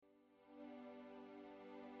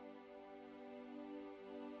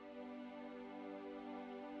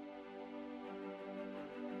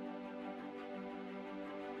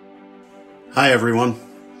Hi everyone,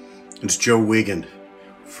 it's Joe Wiegand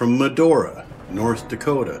from Medora, North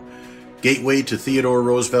Dakota, gateway to Theodore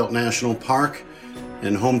Roosevelt National Park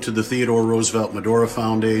and home to the Theodore Roosevelt Medora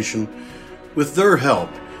Foundation. With their help,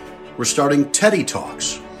 we're starting Teddy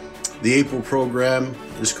Talks. The April program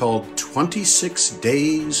is called 26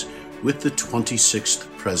 Days with the 26th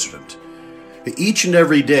President. Each and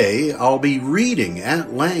every day, I'll be reading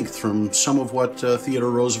at length from some of what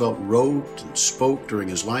Theodore Roosevelt wrote and spoke during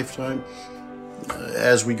his lifetime.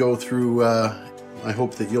 As we go through, I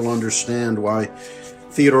hope that you'll understand why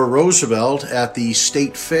Theodore Roosevelt at the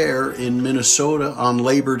State Fair in Minnesota on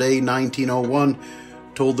Labor Day 1901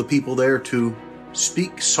 told the people there to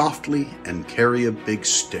speak softly and carry a big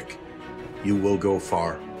stick. You will go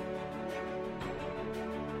far.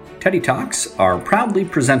 Teddy Talks are proudly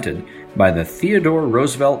presented by the Theodore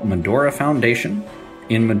Roosevelt Medora Foundation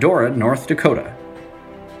in Medora, North Dakota.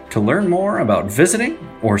 To learn more about visiting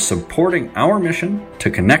or supporting our mission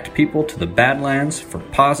to connect people to the Badlands for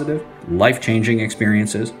positive, life-changing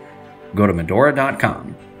experiences, go to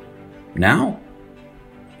Medora.com. Now,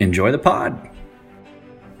 enjoy the pod.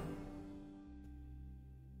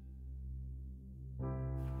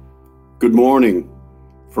 Good morning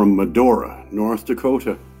from Medora, North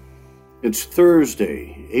Dakota. It's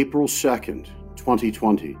Thursday, April 2nd,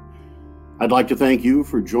 2020. I'd like to thank you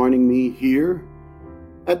for joining me here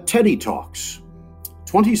at Teddy Talks,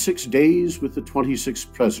 26 Days with the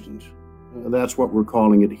 26th President. That's what we're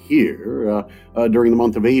calling it here during the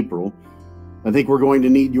month of April. I think we're going to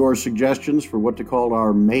need your suggestions for what to call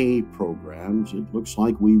our May programs. It looks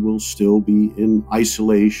like we will still be in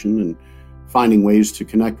isolation and finding ways to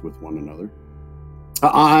connect with one another.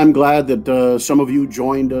 I'm glad that some of you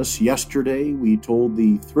joined us yesterday. We told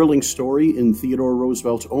the thrilling story in Theodore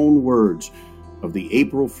Roosevelt's own words of the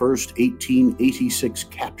April 1st, 1886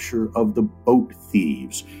 capture of the boat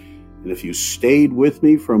thieves. And if you stayed with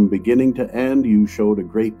me from beginning to end, you showed a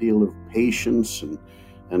great deal of patience,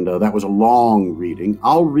 and that was a long reading.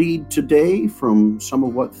 I'll read today from some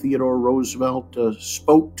of what Theodore Roosevelt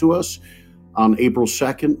spoke to us on April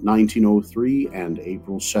 2nd, 1903 and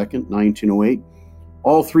April 2nd, 1908.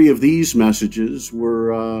 All three of these messages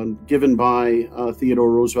were given by Theodore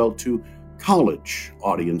Roosevelt to college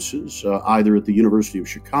audiences, either at the University of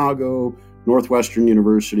Chicago, Northwestern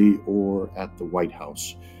University, or at the White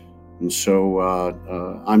House. And so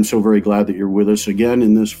I'm so very glad that you're with us again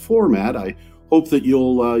in this format. I hope that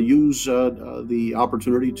you'll use the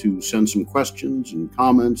opportunity to send some questions and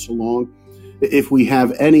comments along. If we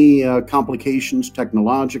have any complications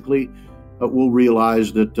technologically, we'll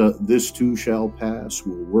realize that this too shall pass.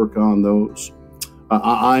 We'll work on those.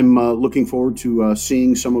 I'm looking forward to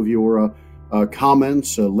seeing some of your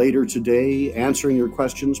comments later today, answering your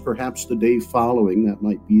questions perhaps the day following. That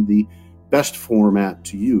might be the best format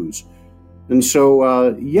to use. And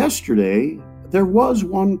so yesterday, there was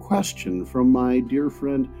one question from my dear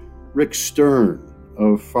friend Rick Stern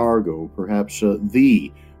of Fargo, perhaps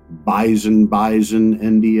the Bison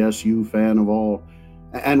NDSU fan of all.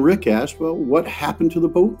 And Rick asked, well, what happened to the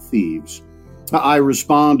boat thieves? I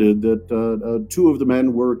responded that two of the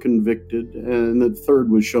men were convicted and the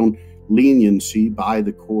third was shown leniency by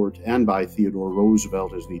the court and by Theodore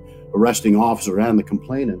Roosevelt as the arresting officer and the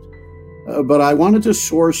complainant. But I wanted to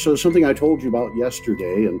source something I told you about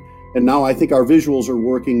yesterday, and now I think our visuals are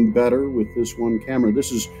working better with this one camera.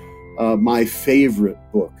 This is my favorite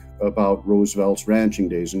book about Roosevelt's ranching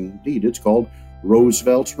days. Indeed, it's called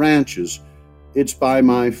Roosevelt's Ranches. It's by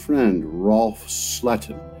my friend Rolf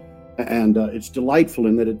Sletton, and it's delightful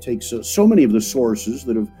in that it takes so many of the sources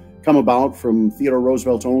that have come about from Theodore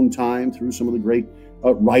Roosevelt's own time through some of the great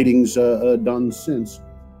writings done since.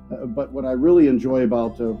 But what I really enjoy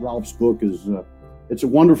about Rolf's book is it's a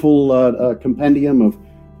wonderful compendium of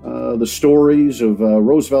the stories of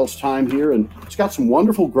Roosevelt's time here, and it's got some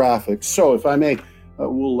wonderful graphics. So if I may,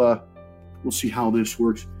 we'll see how this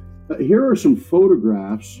works. Here are some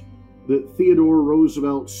photographs that Theodore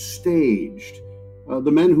Roosevelt staged.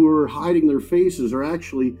 The men who are hiding their faces are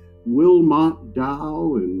actually Wilmot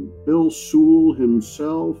Dow and Bill Sewell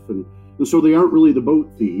himself, and so they aren't really the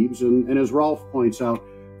boat thieves. And as Rolf points out,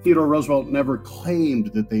 Theodore Roosevelt never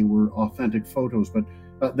claimed that they were authentic photos, but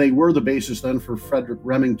they were the basis then for Frederick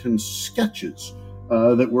Remington's sketches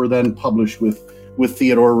that were then published with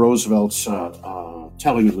Theodore Roosevelt's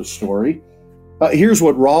telling of the story. Here's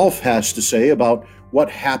what Rolf has to say about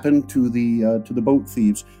what happened to the boat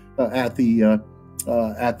thieves at the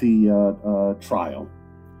trial.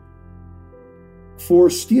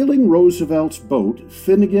 For stealing Roosevelt's boat,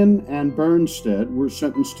 Finnegan and Bernstead were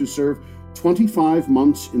sentenced to serve 25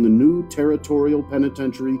 months in the new territorial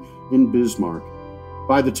penitentiary in Bismarck.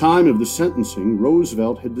 By the time of the sentencing,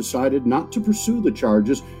 Roosevelt had decided not to pursue the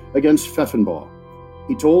charges against Pfeffenbach.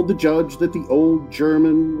 He told the judge that the old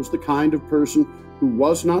German was the kind of person who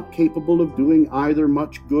was not capable of doing either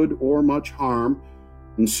much good or much harm,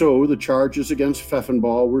 and so the charges against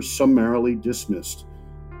Pfeffenbach were summarily dismissed.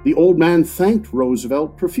 The old man thanked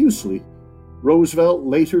Roosevelt profusely. Roosevelt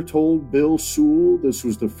later told Bill Sewell this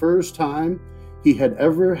was the first time he had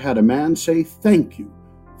ever had a man say thank you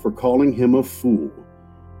for calling him a fool.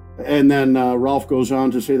 And then Rolfe goes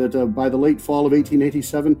on to say that by the late fall of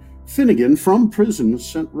 1887, Finnegan from prison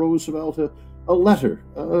sent Roosevelt a letter,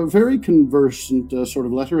 a very conversant sort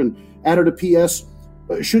of letter, and added a P.S.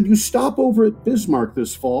 Should you stop over at Bismarck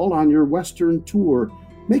this fall on your Western tour,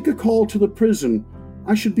 make a call to the prison.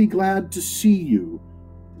 I should be glad to see you.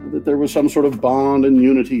 That there was some sort of bond and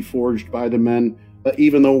unity forged by the men,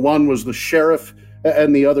 even though one was the sheriff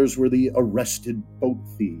and the others were the arrested boat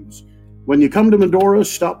thieves. When you come to Medora,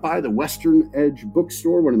 stop by the Western Edge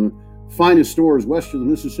bookstore, one of the finest stores west of the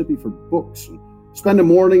Mississippi for books. And spend a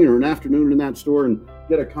morning or an afternoon in that store and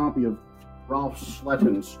get a copy of Ralph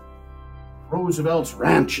Sletton's Roosevelt's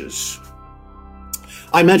Ranches.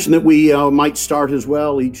 I mentioned that we might start as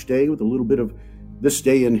well each day with a little bit of this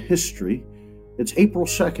day in history. It's April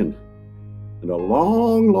 2nd, and a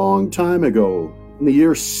long, long time ago, in the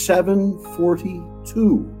year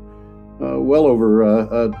 742, well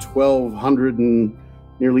over 1,200 and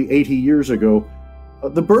nearly 80 years ago,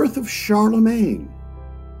 the birth of Charlemagne.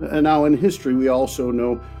 And now in history, we also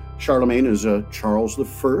know Charlemagne as Charles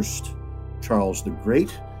I, Charles the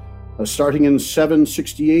Great, starting in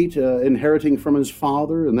 768, inheriting from his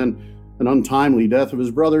father, and then an untimely death of his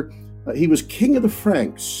brother. He was king of the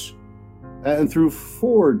Franks, and through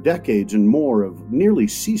 4 decades and more of nearly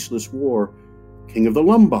ceaseless war, king of the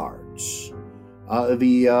Lombards,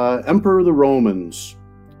 the emperor of the Romans,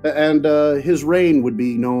 and his reign would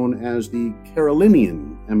be known as the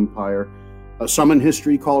Carolingian Empire. Some in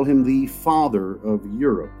history call him the father of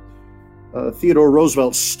Europe. Theodore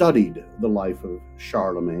Roosevelt studied the life of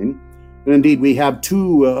Charlemagne, and indeed we have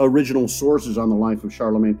 2 original sources on the life of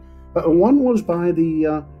Charlemagne. One was by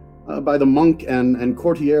the monk and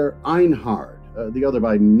courtier Einhard, the other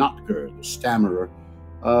by Notker, the stammerer.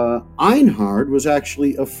 Einhard was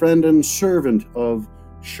actually a friend and servant of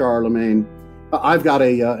Charlemagne. I've got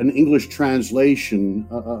an English translation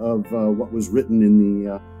of what was written in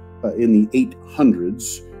the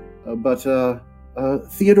 800s, but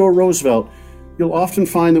Theodore Roosevelt, you'll often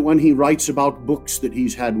find that when he writes about books that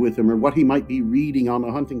he's had with him or what he might be reading on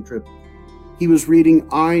a hunting trip, he was reading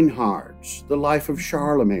Einhard's The Life of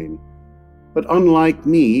Charlemagne. But unlike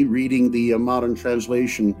me reading the modern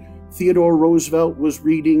translation, Theodore Roosevelt was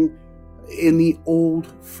reading in the Old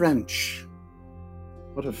French.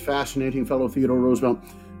 What a fascinating fellow, Theodore Roosevelt.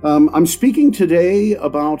 I'm speaking today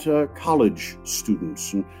about college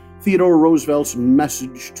students and Theodore Roosevelt's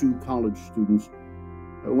message to college students.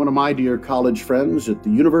 One of my dear college friends at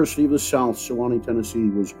the University of the South, Sewanee, Tennessee,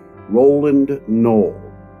 was Roland Noel,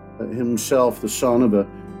 himself the son of a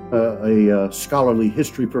scholarly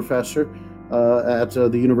history professor at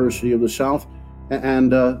the University of the South.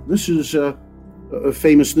 And this is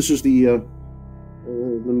famous. This is the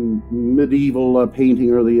medieval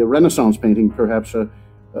painting, or the Renaissance painting, perhaps,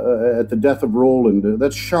 at the death of Roland.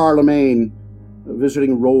 That's Charlemagne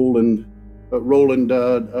visiting Roland. Roland,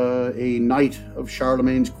 a knight of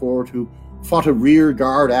Charlemagne's court who fought a rear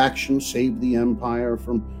guard action, saved the empire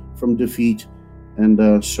from defeat.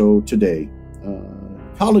 And so today,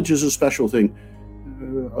 college is a special thing.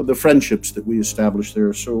 The friendships that we establish there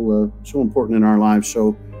are so important in our lives.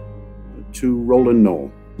 So to Roland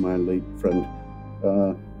Noel, my late friend,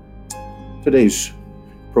 today's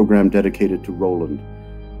program dedicated to Roland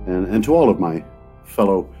and to all of my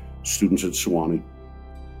fellow students at Sewanee.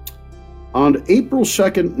 On April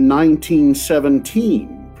 2nd,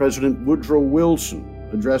 1917, President Woodrow Wilson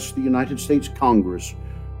addressed the United States Congress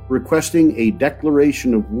requesting a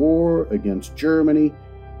declaration of war against Germany,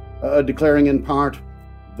 declaring in part,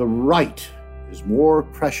 "The right is more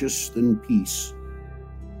precious than peace."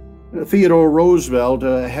 Theodore Roosevelt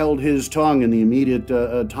held his tongue in the immediate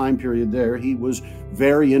time period there. He was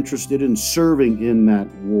very interested in serving in that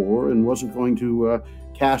war and wasn't going to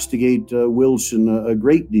castigate Wilson a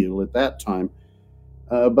great deal at that time.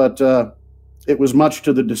 But it was much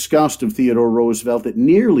to the disgust of Theodore Roosevelt that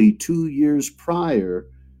nearly 2 years prior,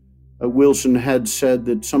 Wilson had said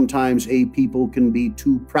that sometimes a people can be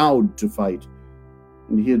too proud to fight.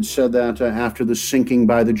 And he had said that after the sinking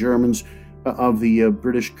by the Germans of the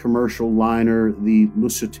British commercial liner, the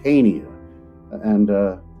Lusitania, and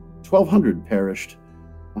 1,200 perished.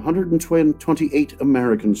 128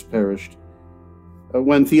 Americans perished.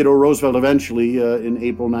 When Theodore Roosevelt eventually, in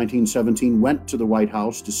April 1917, went to the White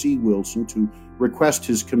House to see Wilson to request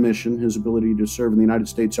his commission, his ability to serve in the United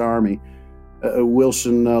States Army,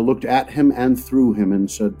 Wilson looked at him and through him and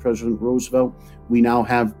said, "President Roosevelt, we now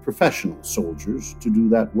have professional soldiers to do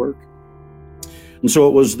that work." And so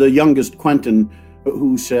it was the youngest, Quentin,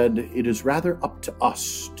 who said, "It is rather up to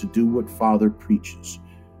us to do what Father preaches."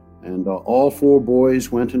 And all four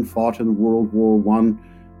boys went and fought in World War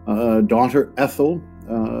I. Daughter Ethel,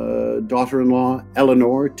 daughter-in-law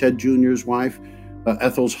Eleanor, Ted Jr.'s wife,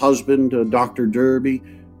 Ethel's husband, Dr. Derby.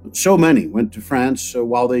 So many went to France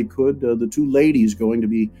while they could, the two ladies going to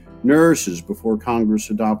be nurses before Congress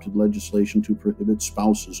adopted legislation to prohibit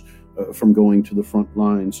spouses from going to the front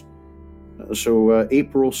lines. So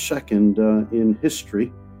April 2nd in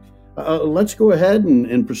history. Let's go ahead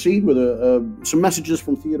and proceed with some messages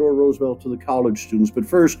from Theodore Roosevelt to the college students. But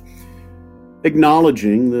first,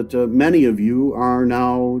 acknowledging that many of you are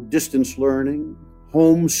now distance learning,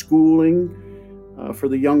 homeschooling for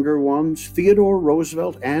the younger ones. Theodore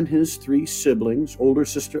Roosevelt and his three siblings, older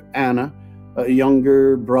sister Anna,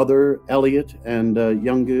 younger brother Elliot, and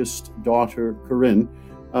youngest daughter Corinne,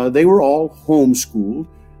 they were all homeschooled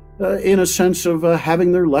in a sense of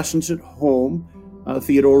having their lessons at home.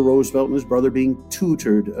 Theodore Roosevelt and his brother being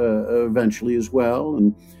tutored eventually as well.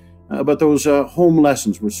 But those home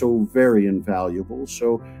lessons were so very invaluable.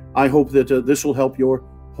 So I hope that this will help your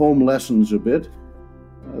home lessons a bit.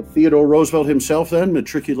 Theodore Roosevelt himself then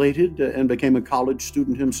matriculated and became a college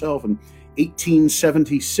student himself in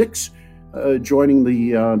 1876, joining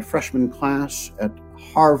the freshman class at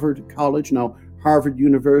Harvard College, now Harvard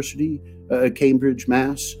University, Cambridge,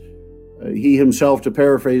 Mass. He himself, to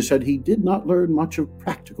paraphrase, said he did not learn much of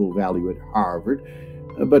practical value at Harvard,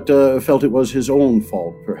 but felt it was his own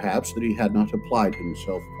fault, perhaps, that he had not applied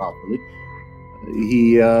himself properly.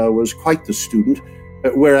 He was quite the student,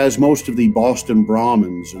 whereas most of the Boston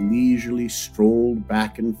Brahmins leisurely strolled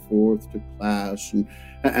back and forth to class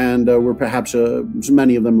and were perhaps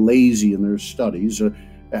many of them lazy in their studies.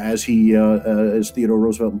 As Theodore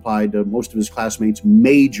Roosevelt implied, most of his classmates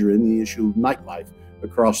major in the issue of nightlife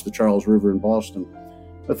across the Charles River in Boston.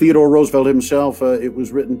 Theodore Roosevelt himself, it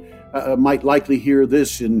was written, might likely hear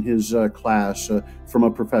this in his class from a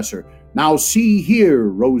professor. "Now see here,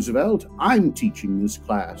 Roosevelt, I'm teaching this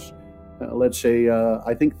class." Let's say,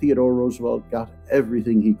 I think Theodore Roosevelt got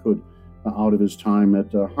everything he could out of his time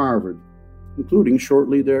at Harvard, including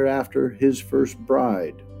shortly thereafter his first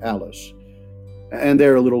bride, Alice. And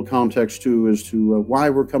there a little context, too, as to why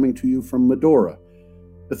we're coming to you from Medora.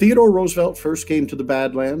 Theodore Roosevelt first came to the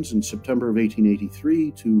Badlands in September of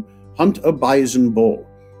 1883 to hunt a bison bull.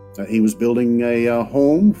 He was building a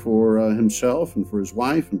home for himself and for his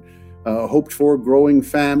wife and hoped for a growing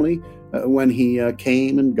family when he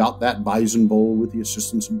came and got that bison bull with the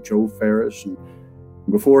assistance of Joe Ferris. And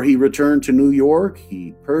before he returned to New York,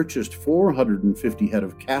 he purchased 450 head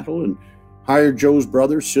of cattle and hired Joe's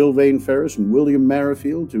brothers, Sylvain Ferris and William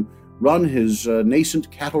Merrifield, to run his nascent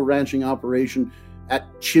cattle ranching operation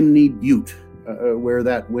at Chimney Butte, where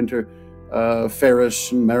that winter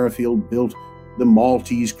Ferris and Merrifield built the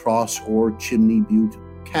Maltese Cross or Chimney Butte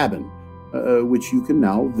Cabin, which you can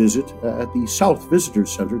now visit at the South Visitor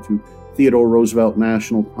Center to Theodore Roosevelt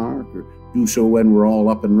National Park, or do so when we're all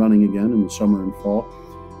up and running again in the summer and fall.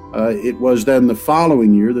 It was then the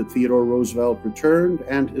following year that Theodore Roosevelt returned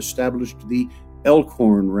and established the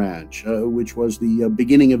Elkhorn Ranch, which was the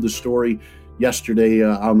beginning of the story yesterday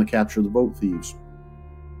on the capture of the boat thieves.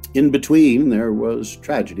 In between, there was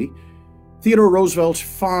tragedy. Theodore Roosevelt's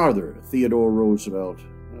father, Theodore Roosevelt,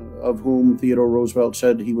 of whom Theodore Roosevelt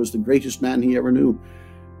said he was the greatest man he ever knew.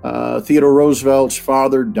 Theodore Roosevelt's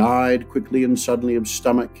father died quickly and suddenly of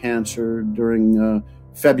stomach cancer during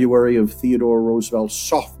February of Theodore Roosevelt's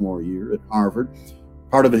sophomore year at Harvard.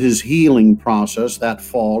 Part of his healing process that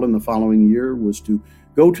fall and the following year was to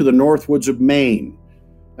go to the Northwoods of Maine,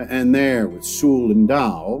 and there with Sewall and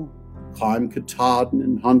Dow, climb Katahdin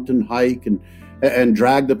and hunt and hike and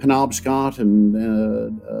drag the Penobscot.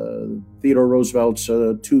 And Theodore Roosevelt's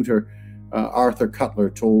tutor, Arthur Cutler,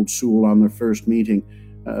 told Sewall on their first meeting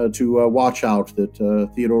to watch out, that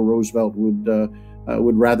Theodore Roosevelt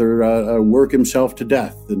would rather work himself to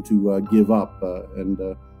death than to give up. And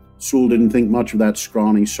Sewall didn't think much of that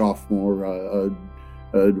scrawny sophomore,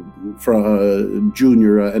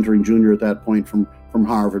 junior, entering junior at that point from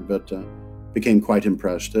Harvard, but became quite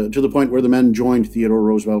impressed, to the point where the men joined Theodore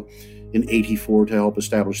Roosevelt in '84 to help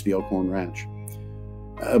establish the Elkhorn Ranch.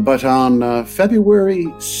 But on February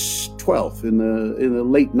 12th, in the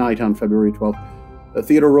late night on February 12th,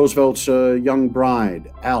 Theodore Roosevelt's young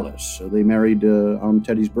bride, Alice. They married on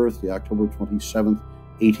Teddy's birthday, October 27th,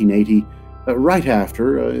 1880, right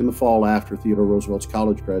after, in the fall after Theodore Roosevelt's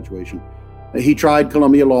college graduation. He tried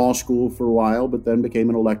Columbia Law School for a while, but then became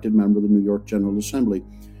an elected member of the New York General Assembly.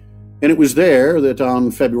 And it was there that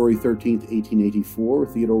on February 13th, 1884,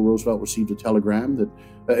 Theodore Roosevelt received a telegram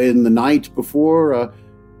that in the night before,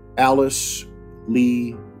 Alice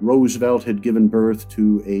Lee Roosevelt had given birth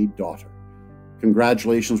to a daughter.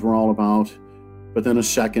 Congratulations were all about, but then a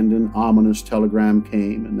second and ominous telegram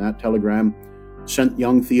came, and that telegram sent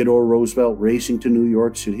young Theodore Roosevelt racing to New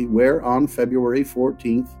York City, where on February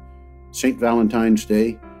 14th, St. Valentine's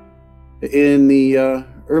Day, in the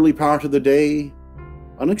early part of the day,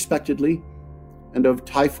 unexpectedly, and of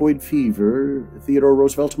typhoid fever, Theodore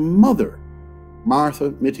Roosevelt's mother,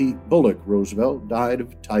 Martha Mitty Bullock Roosevelt, died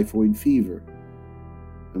of typhoid fever.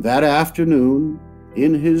 And that afternoon,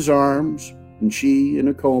 in his arms, and she in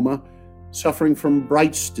a coma, suffering from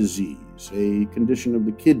Bright's disease, a condition of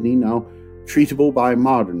the kidney now treatable by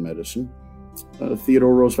modern medicine,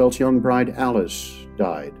 Theodore Roosevelt's young bride Alice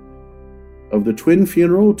died. Of the twin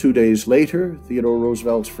funeral 2 days later, Theodore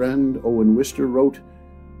Roosevelt's friend Owen Wister wrote,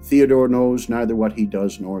 "Theodore knows neither what he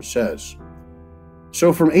does nor says."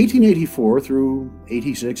 So from 1884 through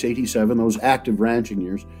 86, 87, those active ranching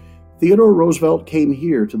years, Theodore Roosevelt came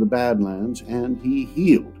here to the Badlands and he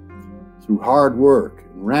healed through hard work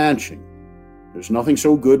and ranching. There's nothing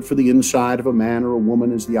so good for the inside of a man or a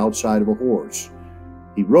woman as the outside of a horse.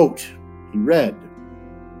 He wrote, he read,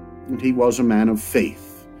 and he was a man of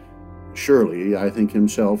faith. Surely, I think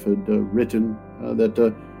himself had written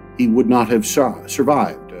that he would not have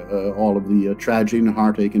survived all of the tragedy and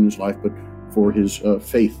heartache in his life, but for his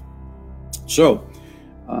faith. So,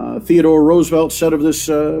 Theodore Roosevelt said of this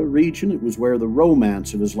region, it was where the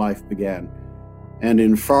romance of his life began. And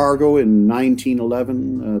in Fargo in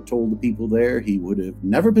 1911, told the people there he would have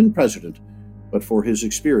never been president, but for his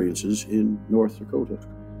experiences in North Dakota.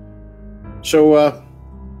 So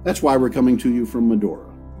that's why we're coming to you from Medora.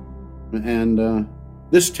 And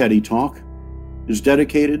this Teddy Talk is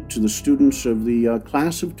dedicated to the students of the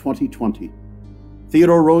class of 2020.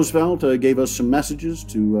 Theodore Roosevelt gave us some messages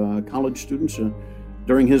to college students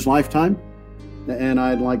during his lifetime, and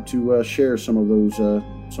I'd like to share some of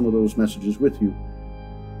those messages with you.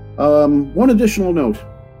 One additional note,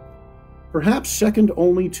 perhaps second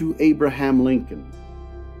only to Abraham Lincoln.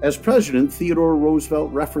 As president, Theodore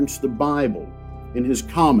Roosevelt referenced the Bible in his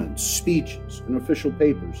comments, speeches, and official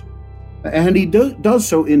papers. And he does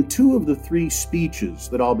so in 2 of the 3 speeches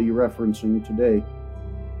that I'll be referencing today.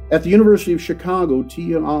 At the University of Chicago,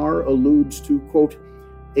 TR alludes to, quote,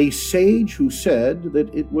 a sage who said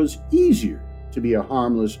that it was easier to be a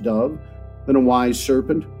harmless dove than a wise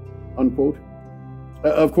serpent, unquote.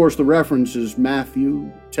 Of course, the reference is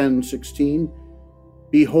Matthew 10:16.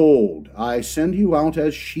 Behold, I send you out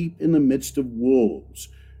as sheep in the midst of wolves.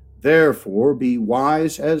 Therefore, be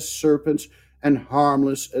wise as serpents and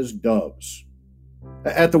harmless as doves.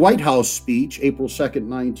 At the White House speech, April 2nd,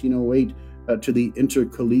 1908, to the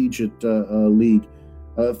Intercollegiate League,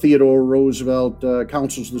 Theodore Roosevelt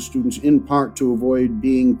counsels the students in part to avoid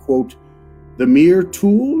being, quote, the mere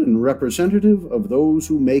tool and representative of those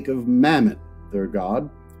who make of mammon their God.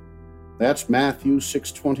 That's Matthew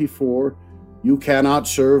 6:24. You cannot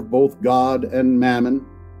serve both God and mammon.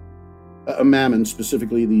 Mammon,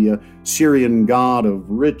 specifically the Syrian god of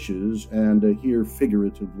riches, and here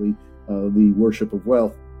figuratively the worship of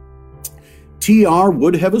wealth. TR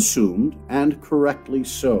would have assumed, and correctly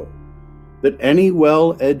so, that any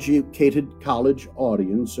well-educated college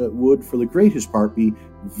audience would, for the greatest part, be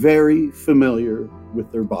very familiar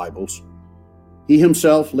with their Bibles. He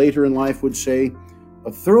himself, later in life, would say,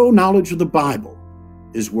 a thorough knowledge of the Bible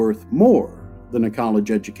is worth more than a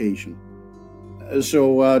college education.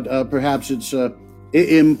 So perhaps it's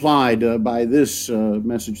implied by this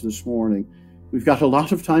message this morning. We've got a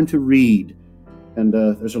lot of time to read, and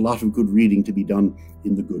there's a lot of good reading to be done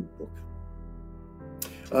in the good book.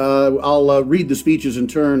 I'll read the speeches in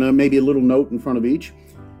turn, maybe a little note in front of each.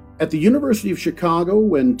 At the University of Chicago,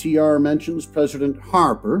 when TR mentions President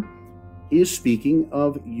Harper, he is speaking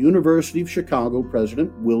of University of Chicago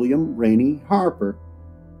President William Rainey Harper.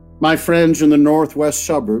 My friends in the northwest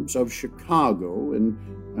suburbs of Chicago, and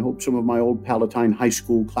I hope some of my old Palatine High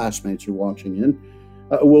School classmates are watching in,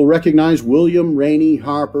 will recognize William Rainey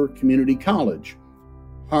Harper Community College.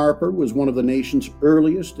 Harper was one of the nation's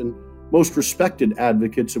earliest and most respected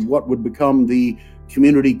advocates of what would become the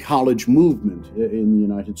community college movement in the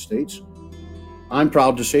United States. I'm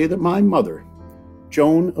proud to say that my mother,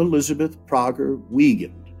 Joan Elizabeth Prager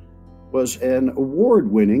Wiegand, was an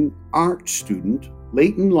award-winning art student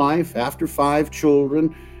late in life, after 5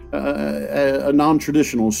 children, a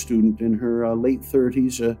non-traditional student in her late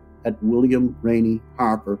 30s at William Rainey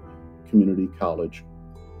Harper Community College.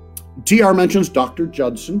 TR mentions Dr.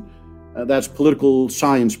 Judson, that's political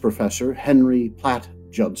science professor Henry Platt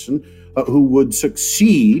Judson, who would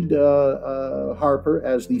succeed Harper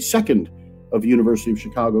as the second of University of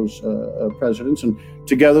Chicago's presidents. And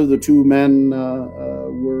together the two men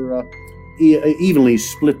were evenly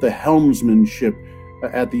split the helmsmanship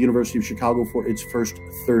at the University of Chicago for its first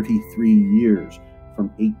 33 years, from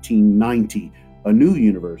 1890, a new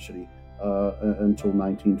university, until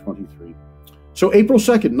 1923. So April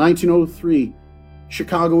 2nd, 1903,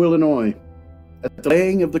 Chicago, Illinois, at the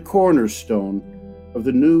laying of the cornerstone of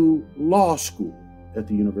the new law school at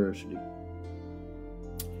the university.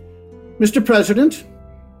 Mr. President,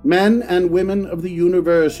 men and women of the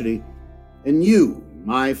university, and you,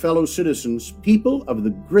 my fellow citizens, people of the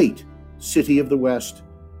great city of the West,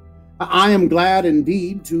 I am glad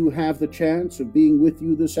indeed to have the chance of being with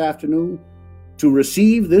you this afternoon to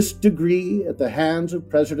receive this degree at the hands of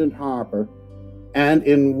President Harper. And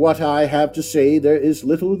in what I have to say, there is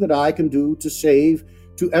little that I can do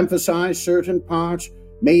to emphasize certain parts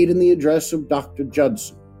made in the address of Dr.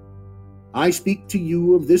 Judson. I speak to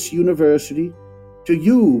you of this university, to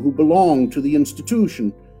you who belong to the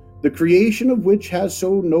institution, the creation of which has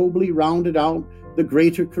so nobly rounded out the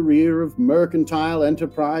greater career of mercantile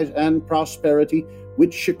enterprise and prosperity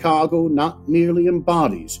which Chicago not merely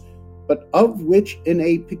embodies, but of which in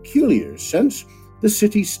a peculiar sense the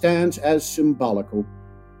city stands as symbolical.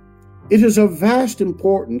 It is of vast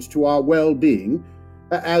importance to our well-being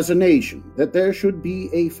as a nation that there should be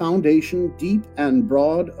a foundation deep and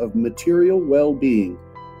broad of material well-being.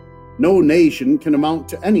 No nation can amount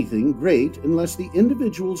to anything great unless the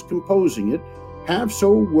individuals composing it have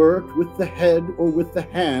so worked with the head or with the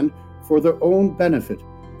hand for their own benefit,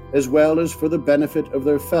 as well as for the benefit of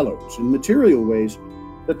their fellows in material ways,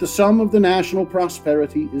 that the sum of the national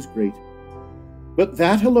prosperity is great. But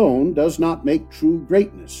that alone does not make true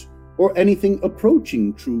greatness, or anything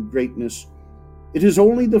approaching true greatness. It is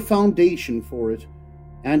only the foundation for it,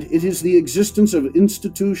 and it is the existence of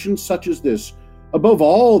institutions such as this, above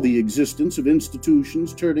all the existence of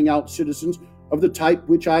institutions turning out citizens of the type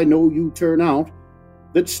which I know you turn out,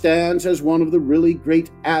 that stands as one of the really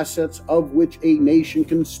great assets of which a nation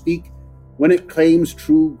can speak when it claims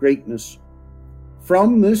true greatness.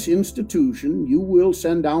 From this institution you will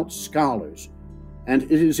send out scholars, and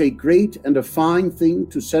it is a great and a fine thing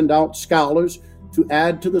to send out scholars to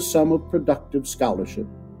add to the sum of productive scholarship.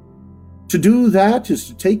 To do that is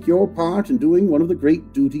to take your part in doing one of the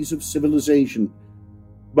great duties of civilization.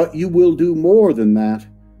 But you will do more than that,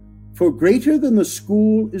 for greater than the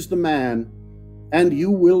school is the man, and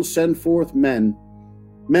you will send forth men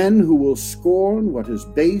who will scorn what is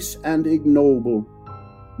base and ignoble,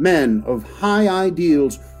 men of high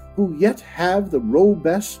ideals who yet have the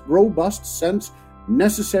robust sense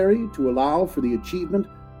necessary to allow for the achievement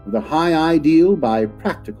of the high ideal by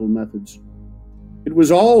practical methods. It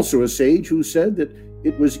was also a sage who said that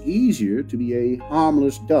it was easier to be a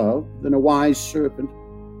harmless dove than a wise serpent.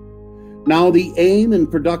 Now, the aim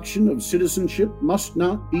and production of citizenship must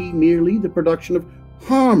not be merely the production of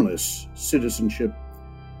harmless citizenship.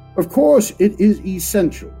 Of course, it is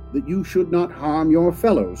essential that you should not harm your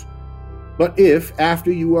fellows. But if,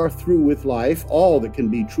 after you are through with life, all that can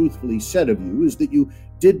be truthfully said of you is that you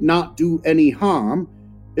did not do any harm,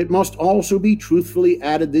 it must also be truthfully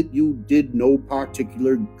added that you did no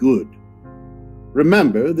particular good.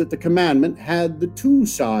 Remember that the commandment had the two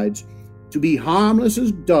sides, to be harmless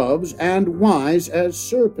as doves and wise as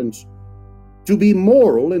serpents, to be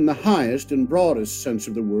moral in the highest and broadest sense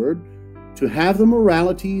of the word, to have the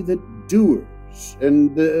morality that doers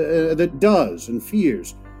and that does and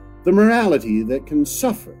fears, the morality that can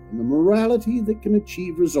suffer, and the morality that can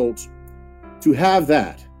achieve results, to have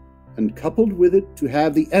that, and coupled with it to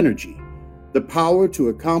have the energy, the power to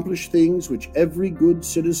accomplish things which every good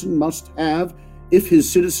citizen must have if his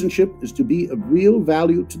citizenship is to be of real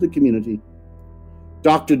value to the community.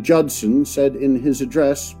 Dr. Judson said in his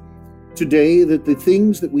address today that the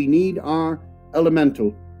things that we need are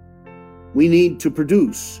elemental. We need to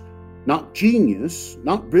produce not genius,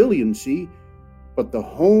 not brilliancy, but the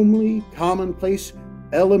homely, commonplace,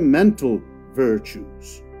 elemental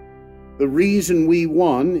virtues. The reason we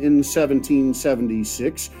won in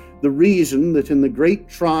 1776, the reason that in the great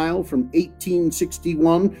trial from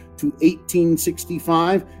 1861 to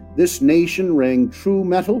 1865 this nation rang true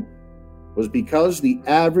metal, was because the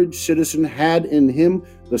average citizen had in him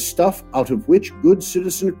the stuff out of which good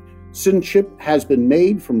citizenship has been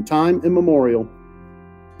made from time immemorial.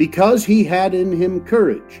 because he had in him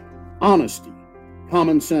courage, honesty,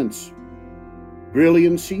 common sense,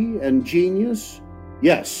 brilliancy, and genius.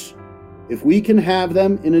 Yes, if we can have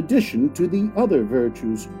them in addition to the other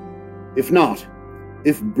virtues. If not,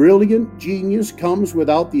 if brilliant genius comes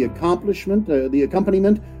without the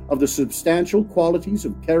accompaniment of the substantial qualities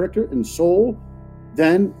of character and soul,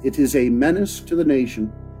 then it is a menace to the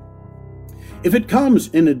nation. If it comes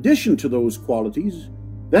in addition to those qualities,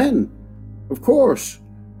 then, of course,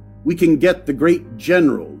 we can get the great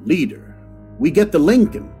general, leader. We get the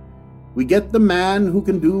Lincoln. We get the man who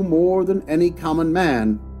can do more than any common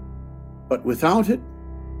man. But without it,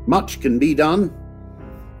 much can be done.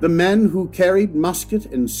 The men who carried musket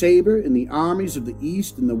and saber in the armies of the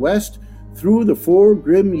East and the West through the 4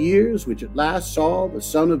 grim years which at last saw the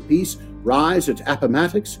sun of peace rise at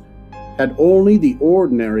Appomattox had only the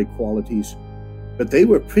ordinary qualities, but they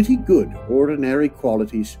were pretty good ordinary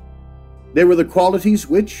qualities. They were the qualities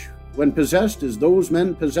which, when possessed as those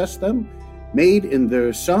men possessed them, made in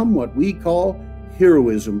their sum what we call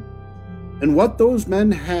heroism. And what those men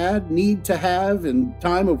had need to have in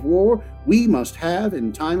time of war, we must have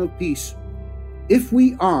in time of peace. If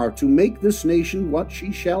we are to make this nation what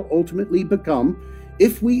she shall ultimately become,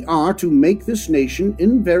 if we are to make this nation,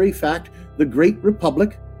 in very fact, the great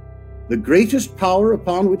republic, the greatest power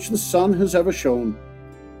upon which the sun has ever shone,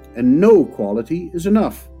 and no quality is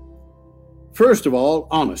enough. First of all,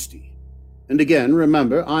 honesty. And again,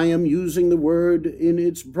 remember, I am using the word in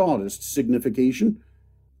its broadest signification.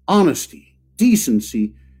 Honesty,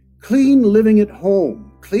 decency, clean living at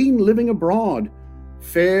home, clean living abroad,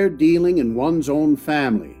 fair dealing in one's own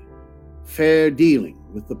family, fair dealing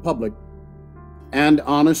with the public. And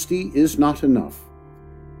honesty is not enough.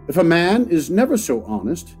 If a man is never so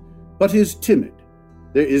honest, but is timid,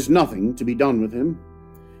 there is nothing to be done with him.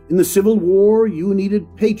 In the Civil War, you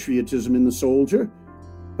needed patriotism in the soldier,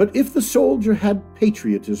 but if the soldier had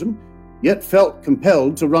patriotism, yet felt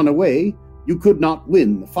compelled to run away, you could not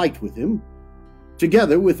win the fight with him.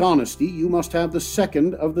 Together with honesty, you must have the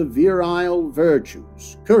second of the virile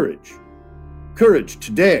virtues, courage. Courage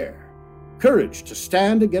to dare, courage to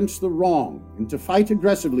stand against the wrong and to fight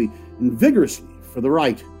aggressively and vigorously for the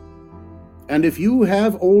right. And if you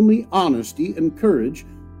have only honesty and courage,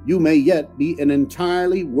 you may yet be an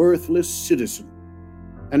entirely worthless citizen.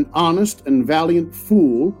 An honest and valiant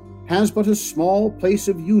fool has but a small place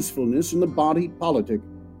of usefulness in the body politic.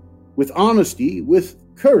 With honesty, with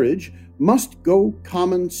courage, must go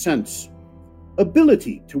common sense,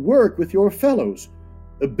 ability to work with your fellows,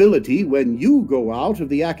 ability when you go out of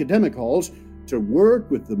the academic halls to work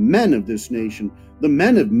with the men of this nation, the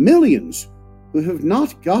men of millions who have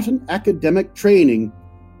not gotten academic training,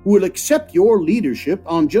 who will accept your leadership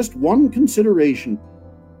on just one consideration,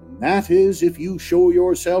 and that is if you show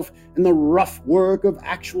yourself in the rough work of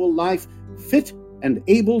actual life fit and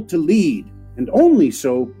able to lead, and only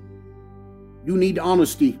so. You need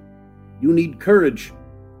honesty, you need courage,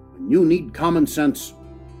 and you need common sense.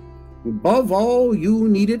 Above all, you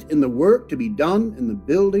need it in the work to be done in the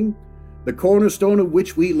building, the cornerstone of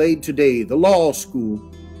which we laid today, the law school,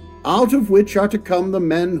 out of which are to come the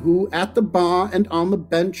men who, at the bar and on the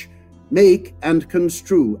bench, make and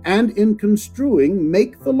construe, and in construing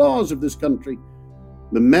make the laws of this country.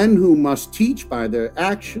 The men who must teach by their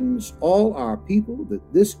actions all our people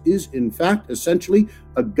that this is in fact essentially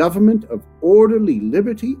a government of orderly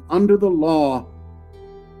liberty under the law.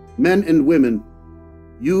 Men and women,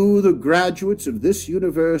 you the graduates of this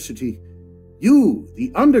university, you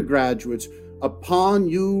the undergraduates, upon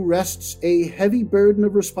you rests a heavy burden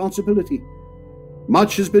of responsibility.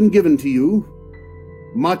 Much has been given to you.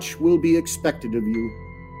 Much will be expected of you.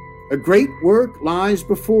 A great work lies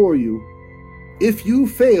before you. If you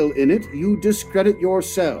fail in it, you discredit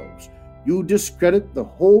yourselves. You discredit the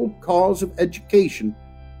whole cause of education.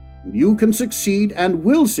 You can succeed and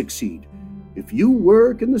will succeed if you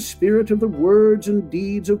work in the spirit of the words and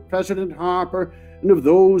deeds of President Harper and of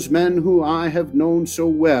those men who I have known so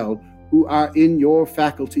well, who are in your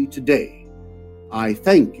faculty today. I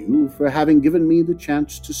thank you for having given me the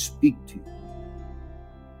chance to speak to you.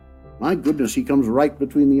 My goodness, he comes right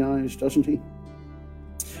between the eyes, doesn't he?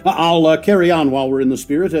 I'll carry on while we're in the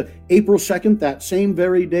spirit. April 2nd, that same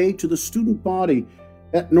very day, to the student body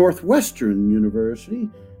at Northwestern University,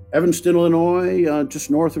 Evanston, Illinois, just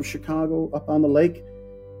north of Chicago, up on the lake.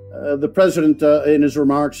 The president, in his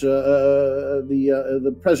remarks,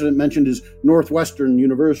 the president mentioned his Northwestern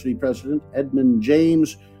University president, Edmund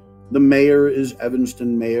James. The mayor is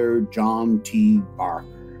Evanston Mayor John T.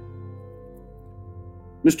 Barker.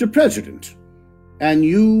 Mr. President, and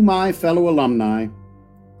you, my fellow alumni,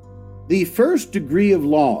 the first degree of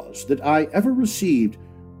laws that I ever received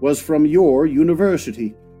was from your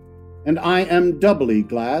university, and I am doubly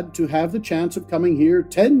glad to have the chance of coming here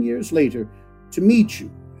 10 years later to meet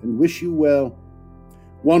you and wish you well.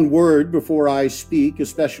 One word before I speak,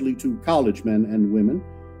 especially to college men and women,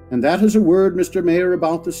 and that is a word, Mr. Mayor,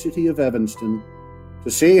 about the city of Evanston, to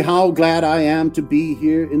say how glad I am to be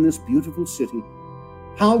here in this beautiful city,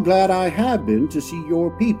 how glad I have been to see your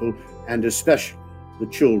people, and especially the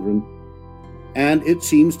children. And it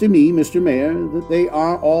seems to me, Mr. Mayor, that they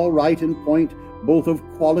are all right in point both of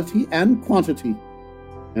quality and quantity,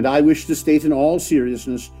 and I wish to state in all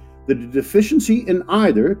seriousness that a deficiency in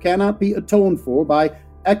either cannot be atoned for by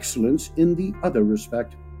excellence in the other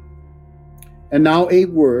respect. And now a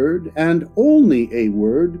word, and only a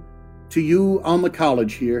word, to you on the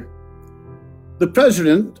college here. The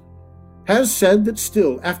president has said that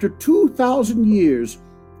still, after 2,000 years,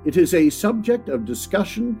 it is a subject of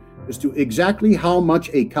discussion as to exactly how much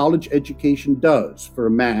a college education does for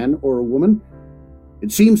a man or a woman.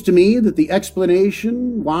 It seems to me that the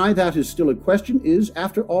explanation why that is still a question is,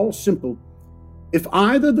 after all, simple. If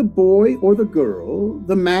either the boy or the girl,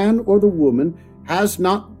 the man or the woman, has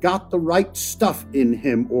not got the right stuff in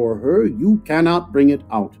him or her, you cannot bring it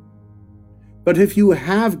out. But if you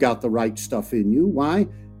have got the right stuff in you, why,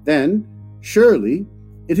 then, surely,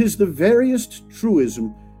 it is the veriest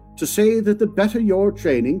truism to say that the better your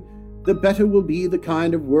training, the better will be the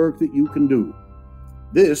kind of work that you can do.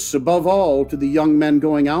 This, above all, to the young men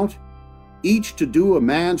going out, each to do a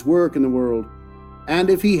man's work in the world. And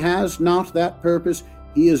if he has not that purpose,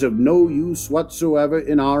 he is of no use whatsoever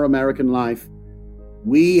in our American life.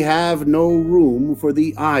 We have no room for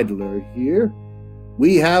the idler here.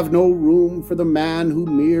 We have no room for the man who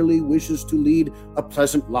merely wishes to lead a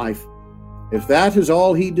pleasant life. If that is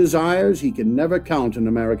all he desires, he can never count in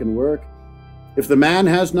American work. If the man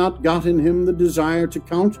has not got in him the desire to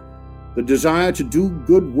count, the desire to do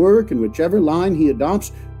good work in whichever line he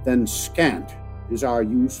adopts, then scant is our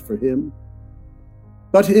use for him.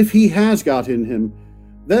 But if he has got in him,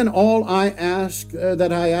 then all I ask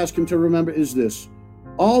him to remember is this.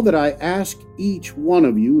 All that I ask each one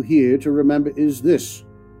of you here to remember is this,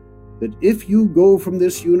 that if you go from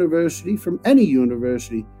this university, from any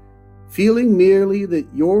university, feeling merely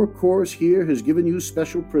that your course here has given you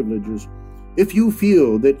special privileges, if you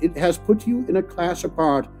feel that it has put you in a class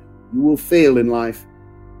apart, you will fail in life.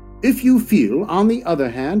 If you feel, on the other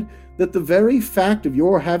hand, that the very fact of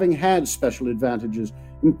your having had special advantages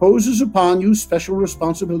imposes upon you special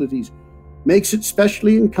responsibilities, makes it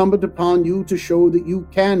specially incumbent upon you to show that you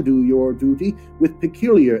can do your duty with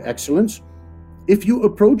peculiar excellence, if you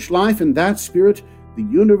approach life in that spirit, the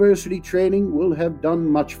university training will have done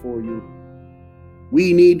much for you.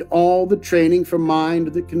 We need all the training for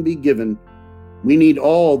mind that can be given. We need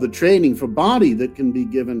all the training for body that can be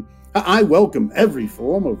given. I welcome every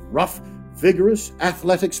form of rough, vigorous,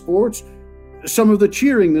 athletic sports. Some of the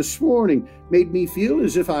cheering this morning made me feel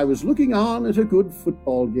as if I was looking on at a good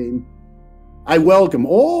football game. I welcome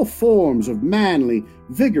all forms of manly,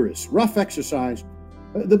 vigorous, rough exercise.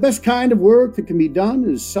 The best kind of work that can be done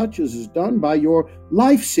is such as is done by your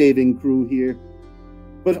life-saving crew here.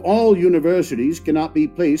 But all universities cannot be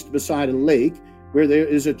placed beside a lake where there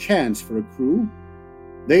is a chance for a crew.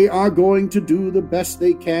 They are going to do the best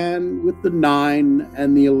they can with the 9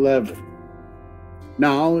 and the 11.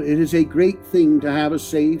 Now, it is a great thing to have a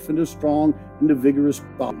safe and a strong and a vigorous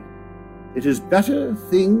body. It is better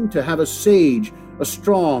thing to have a sage, a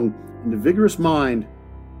strong and a vigorous mind.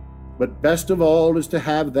 But best of all is to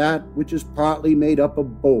have that which is partly made up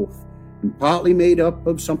of both, and partly made up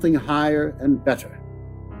of something higher and better.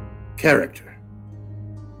 Character.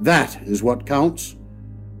 That is what counts.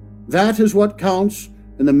 That is what counts,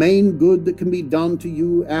 and the main good that can be done to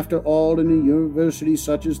you after all in a university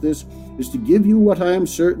such as this is to give you what I am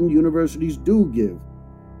certain universities do give: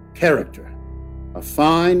 character, a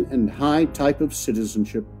fine and high type of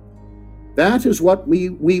citizenship. That is what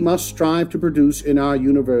we must strive to produce in our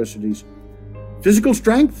universities. Physical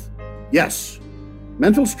strength? Yes.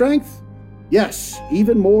 Mental strength? Yes,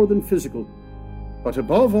 even more than physical. But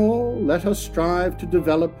above all, let us strive to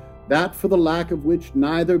develop that for the lack of which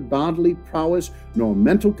neither bodily prowess nor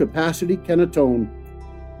mental capacity can atone: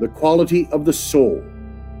 the quality of the soul,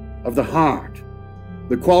 of the heart,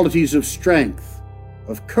 the qualities of strength,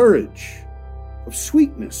 of courage, of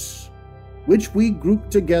sweetness, which we group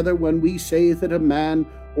together when we say that a man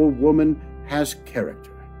or woman has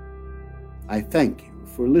character. I thank you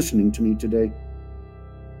for listening to me today.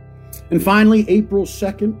 And finally, April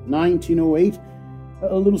 2nd, 1908,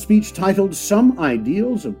 a little speech titled "Some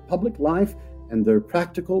Ideals of Public Life and Their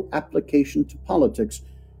Practical Application to Politics."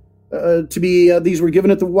 These were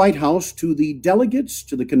given at the White House to the delegates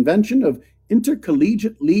to the convention of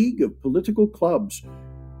Intercollegiate League of Political Clubs.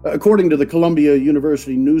 According to the Columbia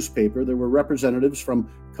University newspaper, there were representatives from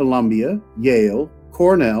Columbia, Yale,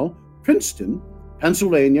 Cornell, Princeton,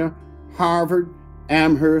 Pennsylvania, Harvard,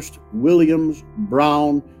 Amherst, Williams,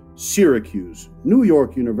 Brown, Syracuse, New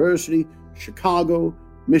York University, Chicago,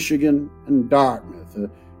 Michigan, and Dartmouth.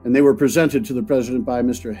 And they were presented to the president by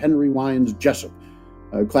Mr. Henry Wyans Jessup,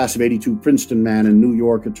 a class of '82 Princeton man and New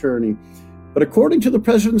York attorney. But according to the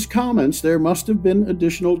president's comments, there must have been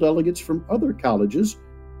additional delegates from other colleges,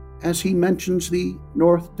 as he mentions the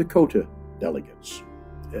North Dakota delegates.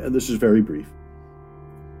 This is very brief.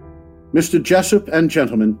 Mr. Jessup and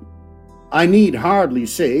gentlemen, I need hardly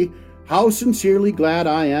say how sincerely glad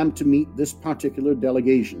I am to meet this particular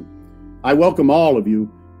delegation. I welcome all of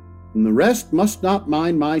you, and the rest must not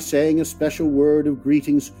mind my saying a special word of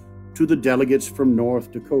greetings to the delegates from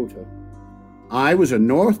North Dakota. I was a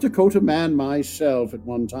North Dakota man myself at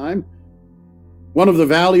one time. One of the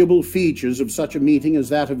valuable features of such a meeting as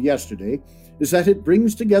that of yesterday is that it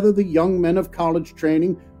brings together the young men of college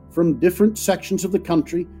training from different sections of the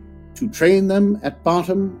country. To train them at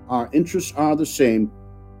bottom, our interests are the same.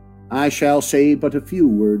 I shall say but a few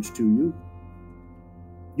words to you.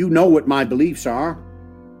 You know what my beliefs are.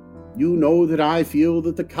 You know that I feel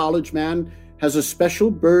that the college man has a special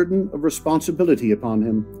burden of responsibility upon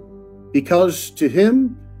him, because to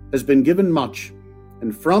him has been given much,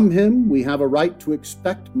 and from him we have a right to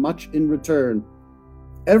expect much in return.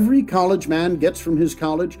 Every college man gets from his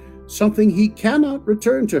college something he cannot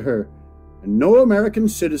return to her, and no American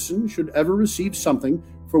citizen should ever receive something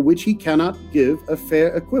for which he cannot give a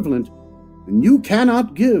fair equivalent. And you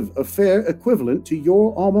cannot give a fair equivalent to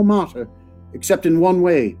your alma mater, except in one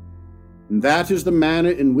way, and that is the manner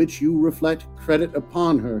in which you reflect credit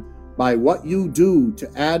upon her by what you do to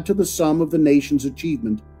add to the sum of the nation's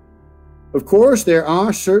achievement. Of course, there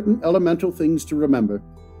are certain elemental things to remember.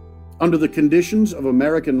 Under the conditions of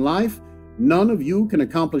American life, none of you can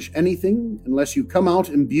accomplish anything unless you come out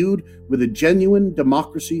imbued with a genuine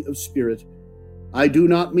democracy of spirit. I do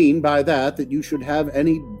not mean by that you should have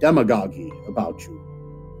any demagogy about you.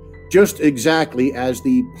 Just exactly as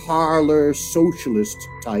the parlor socialist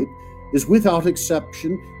type is without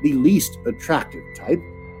exception the least attractive type,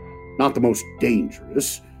 not the most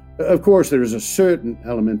dangerous. Of course, there is a certain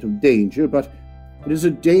element of danger, but it is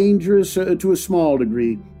dangerous to a small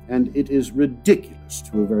degree, and it is ridiculous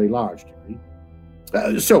to a very large degree.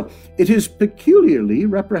 So it is peculiarly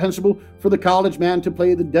reprehensible for the college man to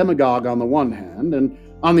play the demagogue on the one hand, and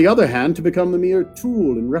on the other hand to become the mere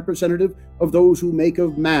tool and representative of those who make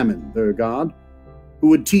of Mammon their god, who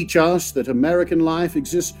would teach us that American life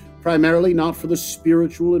exists primarily not for the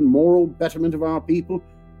spiritual and moral betterment of our people,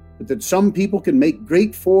 but that some people can make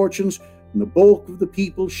great fortunes, and the bulk of the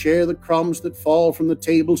people share the crumbs that fall from the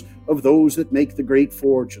tables of those that make the great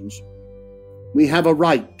fortunes. We have a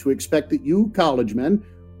right to expect that you college men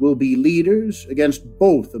will be leaders against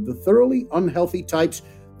both of the thoroughly unhealthy types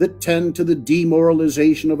that tend to the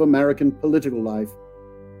demoralization of American political life.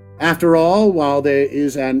 After all, while there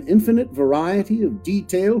is an infinite variety of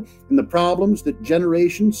detail in the problems that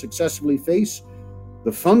generations successfully face,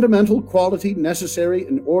 the fundamental quality necessary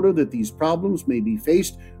in order that these problems may be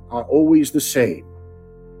faced are always the same.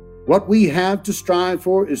 What we have to strive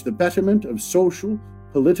for is the betterment of social,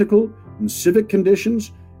 political, and civic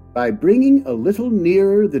conditions by bringing a little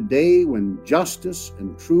nearer the day when justice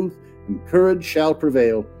and truth and courage shall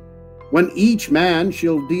prevail, when each man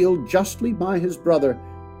shall deal justly by his brother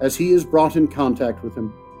as he is brought in contact with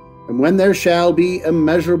him, and when there shall be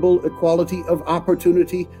immeasurable equality of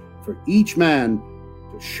opportunity for each man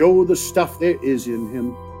to show the stuff there is in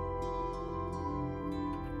him.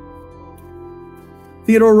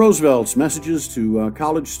 Theodore Roosevelt's Messages to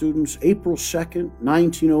College Students, April 2nd,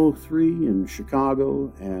 1903 in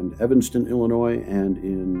Chicago and Evanston, Illinois, and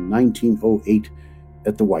in 1908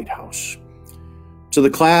 at the White House. To the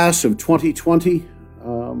class of 2020,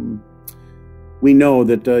 we know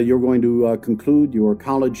that you're going to conclude your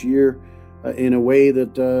college year in a way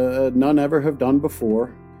that none ever have done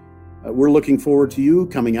before. We're looking forward to you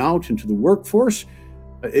coming out into the workforce.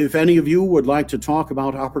 If any of you would like to talk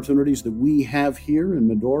about opportunities that we have here in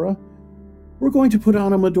Medora, we're going to put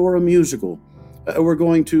on a Medora musical. We're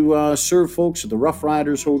going to serve folks at the Rough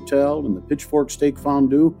Riders Hotel and the Pitchfork Steak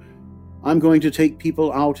Fondue. I'm going to take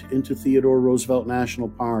people out into Theodore Roosevelt National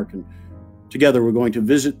Park, and together we're going to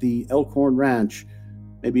visit the Elkhorn Ranch.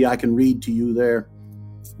 Maybe I can read to you there.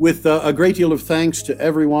 With a great deal of thanks to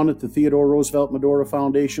everyone at the Theodore Roosevelt Medora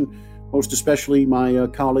Foundation, most especially my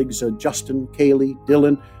colleagues Justin, Kaylee,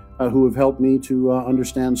 Dylan, who have helped me to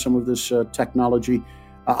understand some of this technology.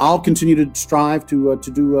 I'll continue to strive to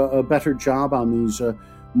do a better job on these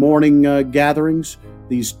morning gatherings,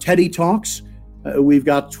 these Teddy Talks. We've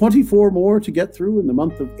got 24 more to get through in the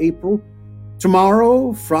month of April.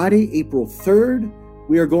 Tomorrow, Friday, April 3rd,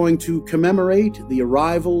 we are going to commemorate the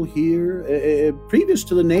arrival here, previous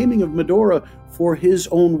to the naming of Medora for his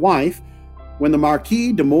own wife, when the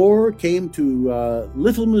Marquis de Moore came to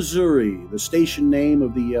Little Missouri, the station name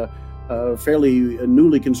of the fairly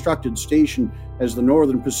newly constructed station as the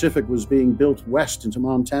Northern Pacific was being built west into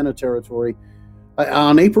Montana Territory.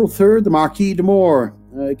 On April 3rd, the Marquis de Moore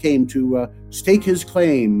came to stake his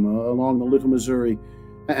claim along the Little Missouri.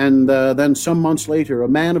 And then some months later, a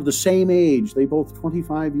man of the same age, they both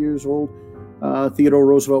 25 years old, Theodore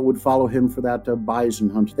Roosevelt would follow him for that bison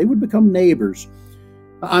hunt. They would become neighbors.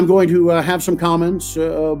 I'm going to have some comments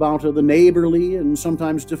about the neighborly and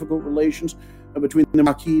sometimes difficult relations between the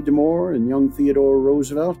Marquis de Moore and young Theodore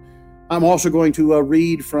Roosevelt. I'm also going to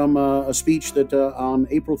read from a speech that on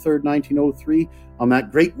April 3rd, 1903, on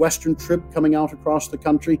that great Western trip coming out across the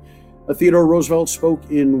country, Theodore Roosevelt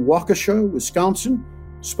spoke in Waukesha, Wisconsin,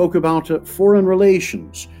 spoke about foreign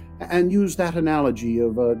relations, and used that analogy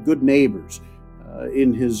of good neighbors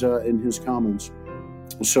in his comments.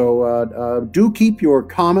 So do keep your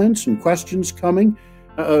comments and questions coming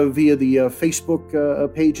via the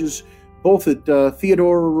Facebook pages, both at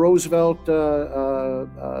Theodore Roosevelt,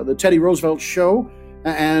 the Teddy Roosevelt Show,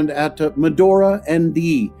 and at Medora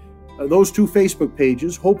ND. Those two Facebook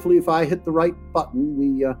pages, hopefully if I hit the right button,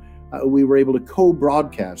 we were able to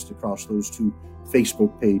co-broadcast across those two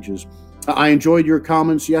Facebook pages. I enjoyed your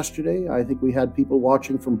comments yesterday. I think we had people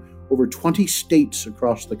watching from over 20 states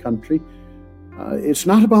across the country. It's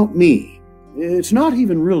not about me. It's not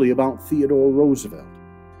even really about Theodore Roosevelt.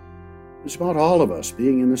 It's about all of us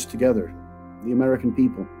being in this together, the American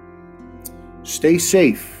people. Stay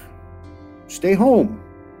safe. Stay home.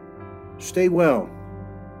 Stay well.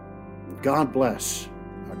 God bless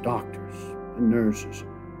our doctors and nurses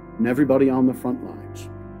and everybody on the front lines.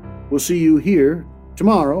 We'll see you here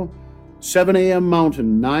tomorrow, 7 a.m.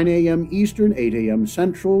 Mountain, 9 a.m. Eastern, 8 a.m.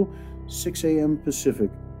 Central, 6 a.m. Pacific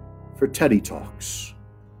for Teddy Talks.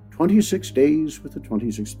 26 days with the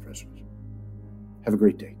 26th President. Have a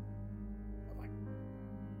great day.